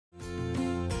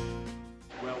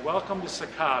Welcome to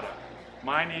Sakata.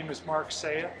 My name is Mark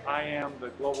Saya. I am the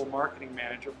Global Marketing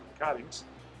Manager for Cuttings.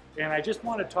 And I just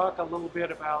want to talk a little bit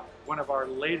about one of our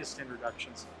latest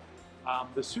introductions,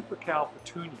 the SuperCal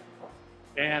Petunia.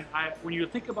 And when you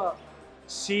think about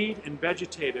seed and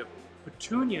vegetative,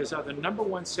 petunias are the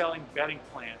 #1 selling bedding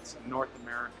plants in North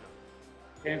America.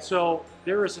 And so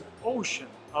there is an ocean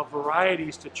of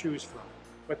varieties to choose from.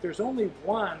 But there's only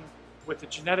one with the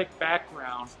genetic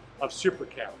background of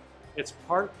SuperCal. It's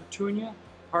part Petunia,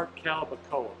 part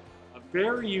Calabacoa, a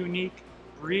very unique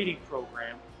breeding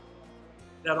program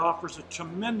that offers a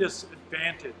tremendous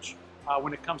advantage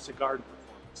when it comes to garden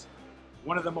performance.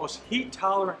 One of the most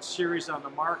heat-tolerant series on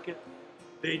the market.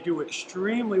 They do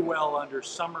extremely well under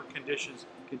summer conditions,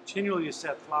 continually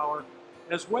set flower,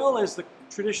 as well as the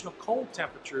traditional cold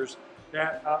temperatures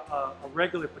that a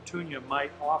regular Petunia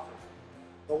might offer.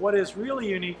 But what is really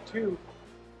unique too,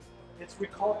 we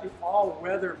call it the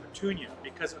all-weather Petunia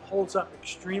because it holds up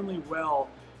extremely well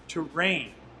to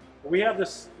rain. We have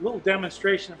this little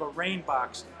demonstration of a rain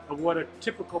box of what a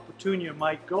typical Petunia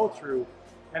might go through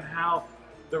and how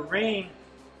the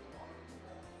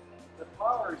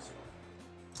flowers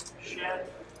shed.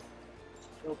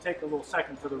 It'll take a little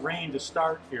second for the rain to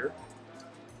start here,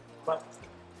 but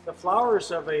the flowers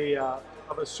of a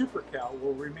SuperCal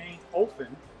will remain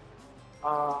open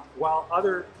while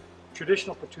other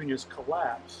traditional petunias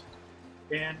collapse.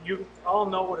 And you all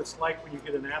know what it's like when you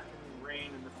get an afternoon rain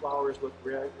and the flowers look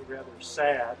rather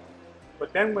sad.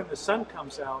 But then when the sun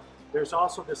comes out, there's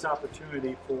also this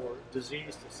opportunity for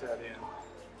disease to set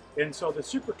in. And so the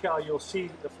SuperCal, you'll see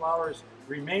the flowers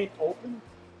remain open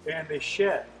and they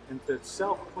shed, and it's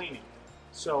self-cleaning.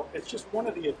 So it's just one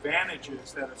of the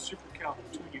advantages that a SuperCal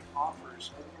Petunia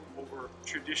offers over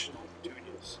traditional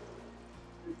petunias.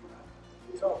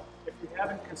 So if you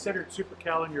haven't considered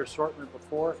SuperCal in your assortment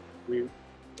before,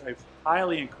 I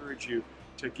highly encourage you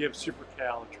to give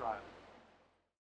SuperCal a trial.